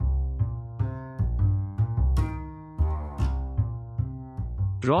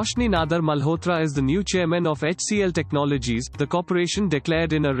Roshni Nadar Malhotra is the new chairman of HCL Technologies, the corporation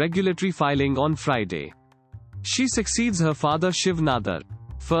declared in a regulatory filing on Friday. She succeeds her father Shiv Nadar.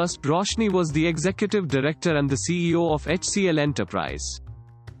 First, Roshni was the executive director and the CEO of HCL Enterprise.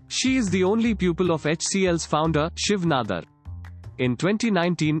 She is the only pupil of HCL's founder, Shiv Nadar. In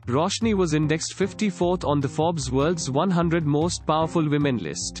 2019, Roshni was indexed 54th on the Forbes World's 100 Most Powerful Women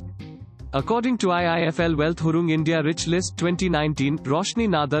list. According to IIFL Wealth Hurun India Rich List 2019, Roshni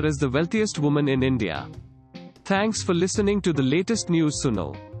Nadar is the wealthiest woman in India. Thanks for listening to the latest news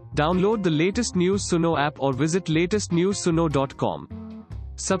Suno. Download the latest news Suno app or visit latestnewssuno.com.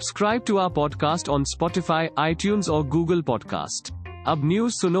 Subscribe to our podcast on Spotify, iTunes or Google Podcast. अब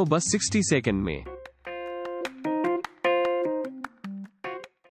news सुनो बस 60 second में।